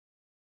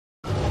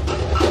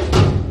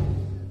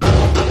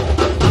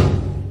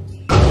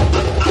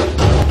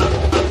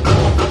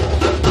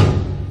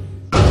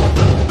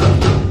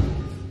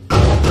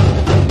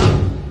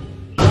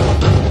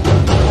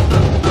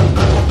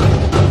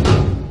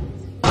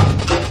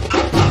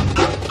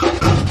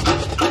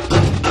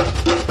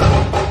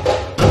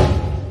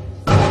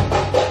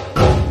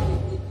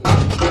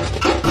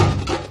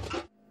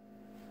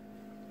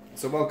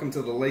welcome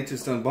to the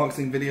latest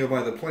unboxing video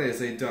by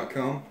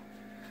theplayersaid.com.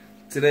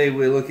 Today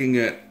we're looking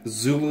at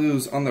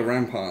Zulus on the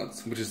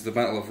Ramparts, which is the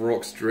Battle of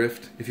Rorke's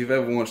Drift. If you've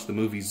ever watched the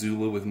movie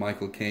Zulu with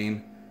Michael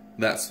Caine,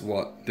 that's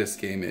what this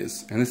game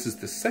is. And this is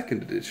the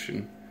second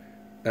edition.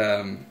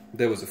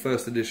 There was a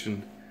first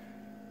edition,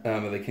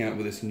 but they came out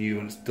with this new,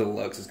 and it's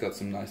Deluxe. It's got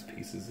some nice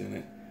pieces in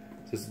it.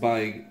 So it's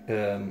by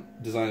a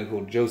designer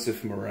called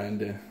Joseph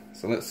Miranda.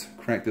 So let's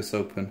crack this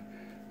open.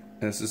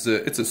 And this is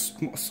it's a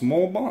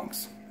small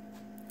box,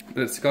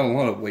 but it's got a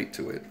lot of weight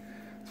to it.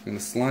 So I'm going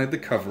to slide the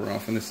cover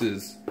off, and this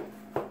is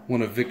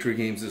one of Victory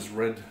Games'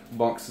 red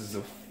boxes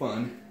of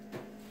fun.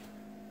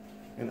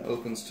 And it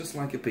opens just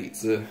like a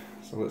pizza.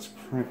 So let's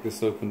crack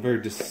this open.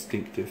 Very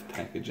distinctive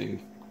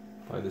packaging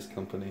by this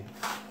company.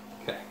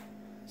 Okay,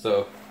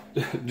 so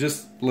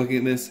just looking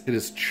at this, it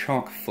is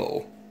chock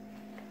full.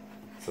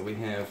 So we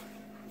have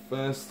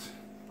first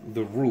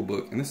the rule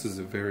book, and this is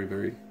a very,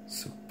 very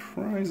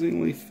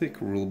surprisingly thick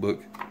rule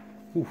book.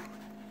 Ooh.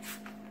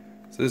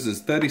 So this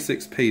is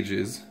 36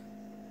 pages,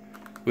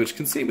 which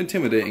can seem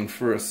intimidating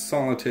for a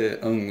solitaire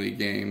only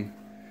game,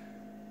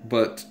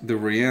 but the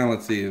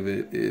reality of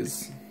it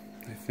is,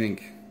 I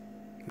think,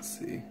 let's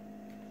see,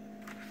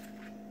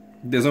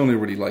 there's only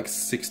really like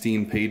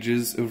 16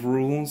 pages of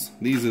rules.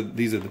 These are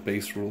the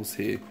base rules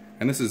here,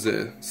 and this is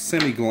a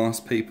semi-gloss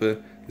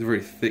paper. It's a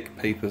very thick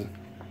paper,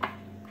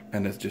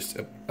 and there's just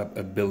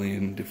a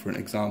billion different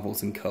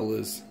examples and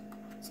colors.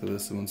 So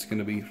this one's going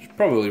to be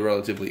probably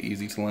relatively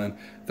easy to learn.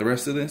 The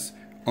rest of this,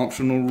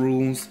 optional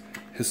rules,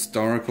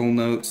 historical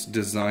notes,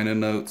 designer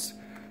notes,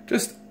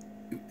 just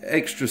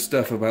extra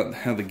stuff about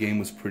how the game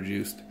was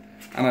produced.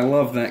 And I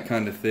love that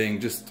kind of thing.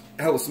 Just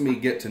helps me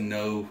get to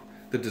know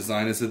the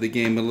designers of the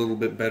game a little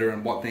bit better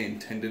and what they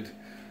intended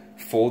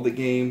for the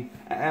game.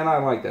 And I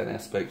like that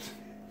aspect.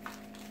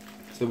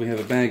 So we have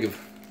a bag of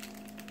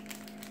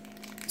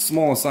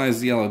smaller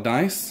size yellow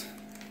dice.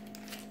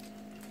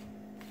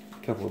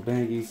 A couple of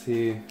baggies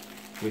here.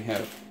 We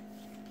have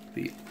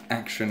the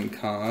action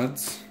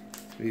cards.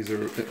 These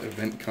are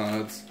event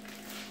cards.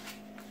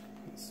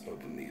 Let's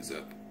open these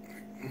up.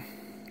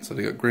 So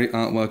they got great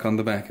artwork on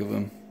the back of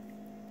them,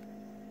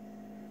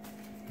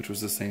 which was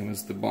the same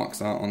as the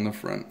box art on the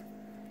front.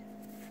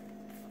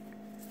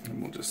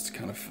 And we'll just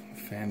kind of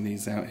fan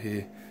these out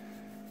here.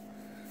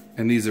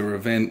 And these are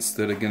events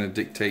that are going to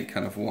dictate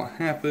kind of what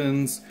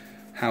happens,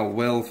 how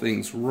well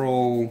things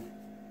roll,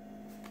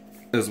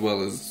 as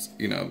well as,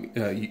 you know,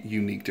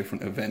 unique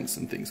different events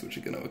and things which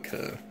are going to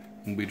occur.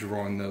 We'll be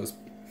drawing those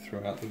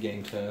throughout the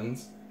game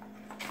turns.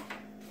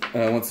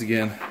 Once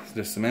again,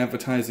 there's some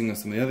advertising of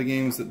some of the other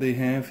games that they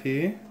have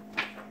here.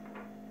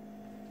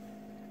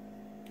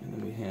 And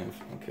then we have,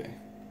 okay,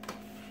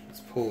 let's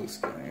pull this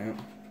guy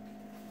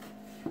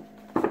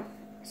out.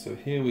 So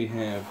here we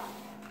have,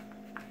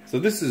 so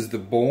this is the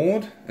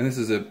board, and this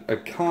is a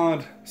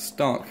card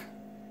stock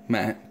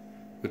mat,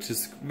 which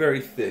is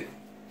very thick,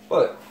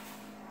 but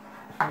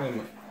if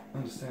I'm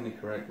understanding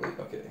correctly,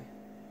 okay,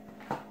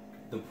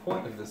 the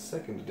point of the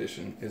second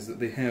edition is that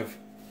they have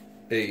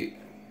a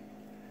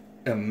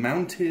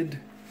mounted,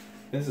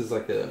 this is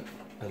like a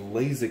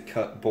laser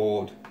cut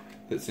board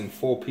that's in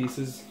four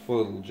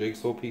little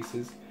jigsaw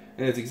pieces,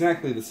 and it's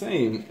exactly the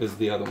same as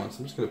the other one. So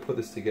I'm just going to put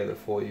this together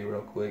for you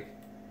real quick.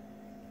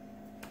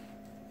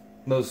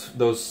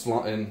 Those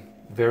slot in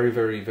very,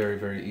 very, very,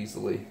 very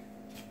easily.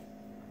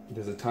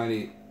 There's a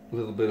tiny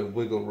little bit of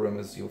wiggle room,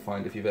 as you'll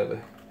find if you've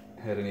ever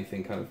had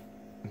anything kind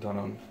of done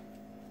on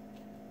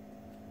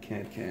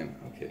CAD-CAM.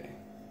 Okay,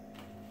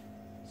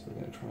 so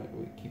we're going to try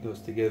to keep those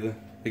together.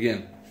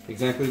 Again,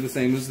 exactly the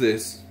same as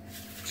this,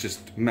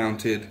 just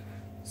mounted,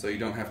 so you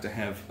don't have to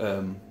have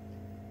a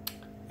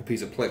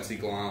piece of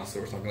plexiglass,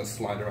 or it's not going to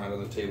slide around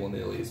on the table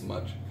nearly as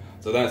much.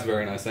 So that's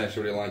very nice. I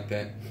actually really like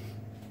that.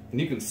 And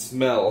you can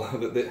smell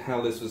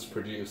how this was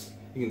produced.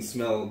 You can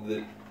smell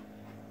the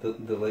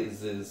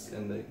lasers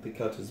and the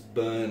cutters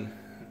burn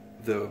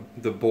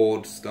the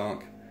board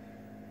stock.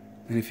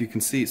 And if you can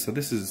see, so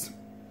this is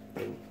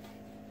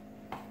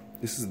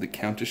the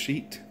counter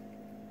sheet,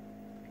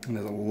 and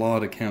there's a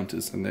lot of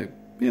counters,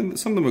 and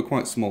some of them are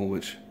quite small,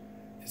 which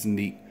is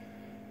neat.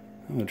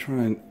 I'm gonna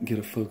try and get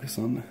a focus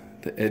on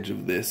the edge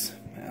of this.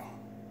 Now,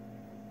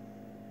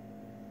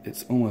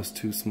 it's almost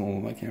too small;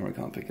 my camera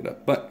can't pick it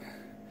up. But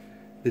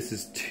this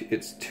is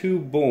it's two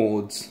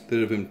boards that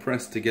have been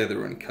pressed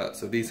together and cut,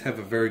 so these have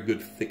a very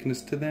good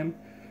thickness to them.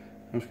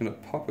 I'm just gonna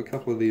pop a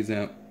couple of these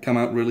out, come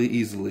out really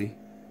easily.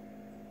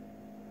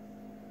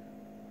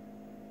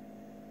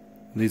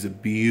 These are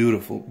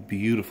beautiful,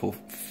 beautiful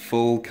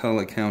full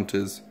color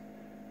counters.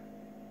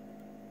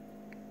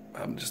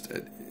 I'm just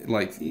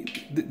like,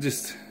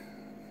 this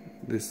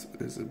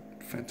is a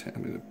fantastic.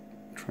 I'm gonna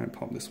try and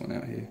pop this one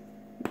out here.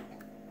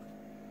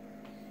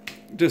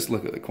 Just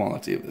look at the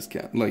quality of this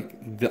count.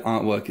 Like, the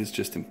artwork is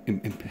just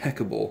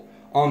impeccable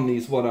on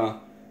these, what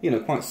are, you know,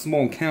 quite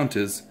small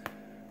counters.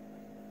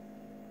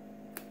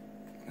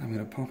 I'm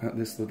gonna pop out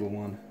this little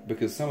one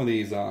because some of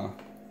these are.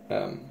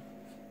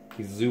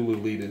 These Zulu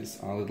leaders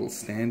are little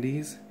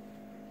standees,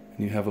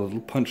 You have a little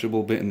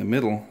punchable bit in the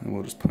middle, and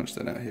we'll just punch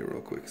that out here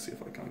real quick, see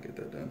if I can't get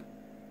that done.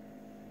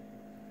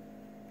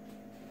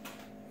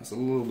 That's a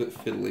little bit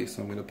fiddly,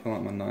 so I'm going to pull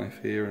out my knife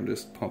here and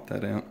just pop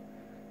that out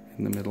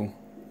in the middle.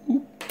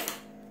 Oop.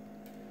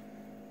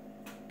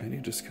 And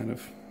you just kind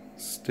of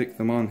stick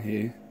them on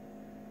here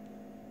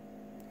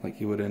like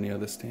you would any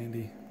other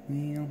standee.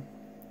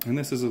 And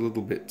this is a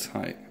little bit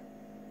tight.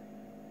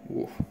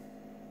 Whoa.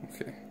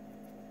 Okay.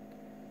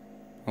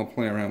 I'll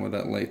play around with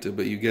that later,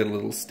 but you get a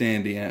little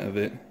standee out of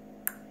it,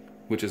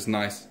 which is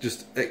nice.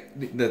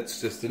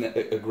 That's just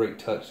a great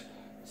touch.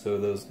 So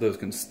those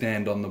can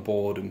stand on the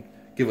board and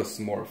give us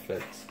some more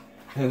effects.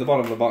 And at the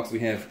bottom of the box we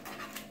have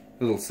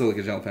a little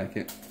silica gel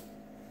packet.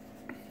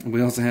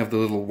 We also have the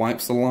little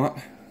wipes a lot.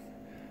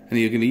 And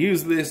you're going to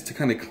use this to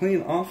kind of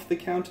clean off the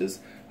counters.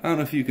 I don't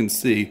know if you can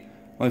see,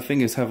 my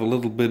fingers have a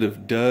little bit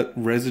of dirt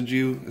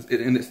residue,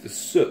 and it's the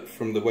soot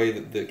from the way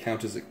that the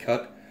counters are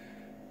cut.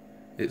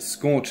 It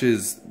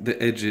scorches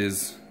the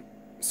edges,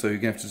 so you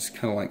have to just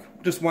kind of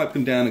like, just wipe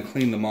them down and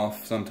clean them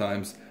off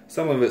sometimes.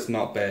 Some of it's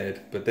not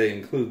bad, but they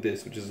include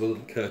this, which is a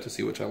little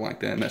courtesy, which I like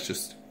that, and that's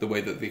just the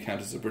way that the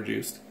counters are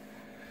produced.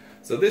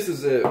 So this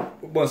is a,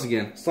 once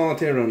again,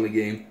 solitaire only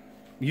game.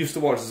 Used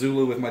to watch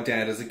Zulu with my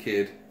dad as a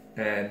kid,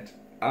 and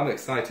I'm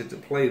excited to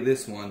play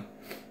this one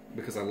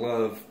because I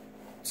love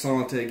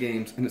solitaire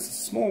games, and it's a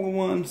smaller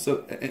one,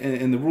 so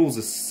and the rules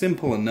are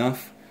simple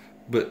enough,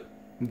 but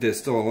there's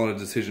still a lot of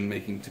decision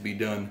making to be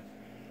done.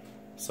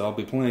 So I'll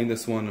be playing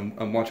this one,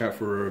 and watch out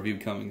for a review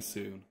coming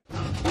soon.